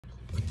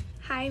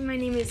Hi, my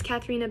name is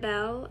Catherina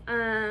Bell.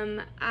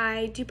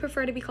 I do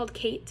prefer to be called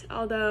Kate,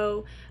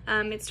 although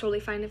it's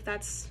totally fine if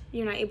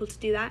you're not able to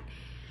do that.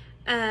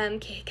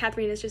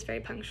 Catherine is just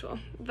very punctual.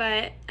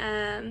 But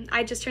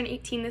I just turned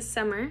 18 this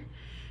summer,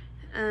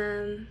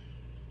 and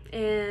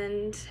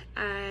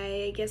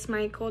I guess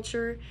my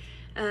culture,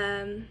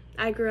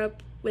 I grew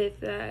up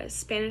with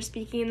Spanish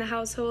speaking in the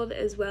household,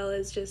 as well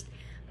as just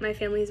my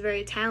family is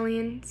very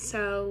Italian,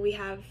 so we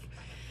have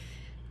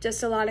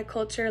just a lot of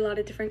culture, a lot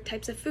of different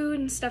types of food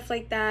and stuff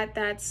like that.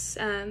 That's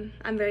I'm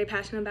very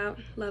passionate about,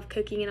 love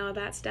cooking and all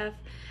that stuff.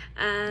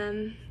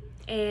 And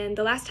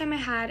the last time I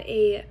had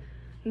a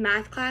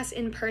math class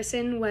in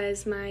person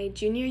was my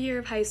junior year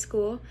of high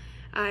school.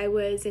 I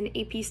was in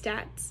AP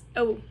Stats,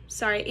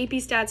 AP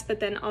Stats, but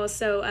then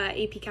also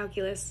AP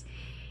Calculus.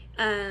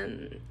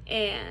 And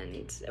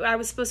I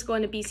was supposed to go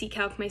into BC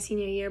Calc my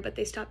senior year, but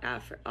they stopped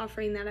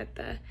offering that at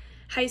the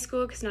high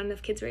school because not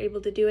enough kids were able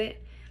to do it.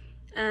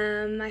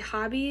 My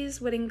hobbies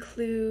would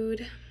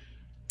include,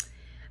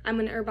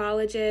 I'm an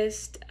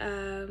herbologist,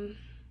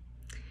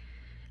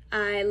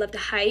 I love to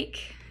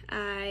hike,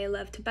 I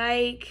love to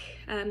bike,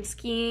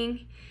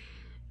 skiing,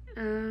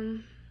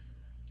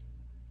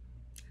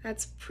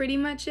 that's pretty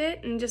much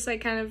it, and just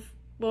like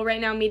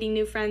right now meeting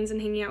new friends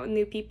and hanging out with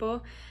new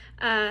people.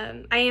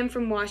 I am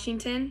from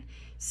Washington,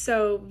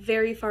 so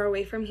very far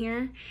away from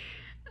here,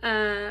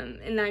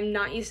 and I'm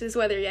not used to this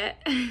weather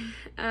yet,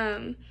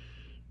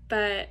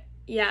 but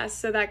yeah,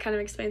 so that kind of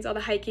explains all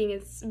the hiking.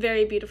 It's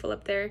very beautiful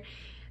up there.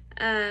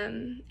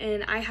 And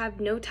I have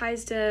no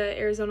ties to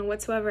Arizona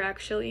whatsoever,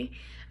 actually.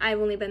 I've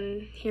only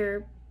been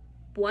here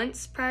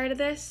once prior to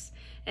this,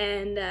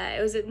 and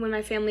it was when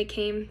my family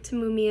came to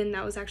move me in.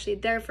 That was actually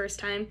their first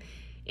time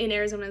in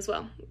Arizona as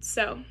well.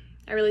 So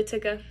I really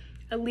took a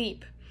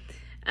leap.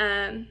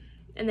 And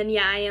then,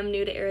 yeah, I am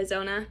new to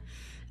Arizona,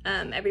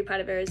 every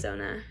part of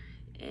Arizona.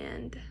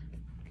 And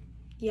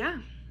yeah,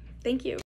 thank you.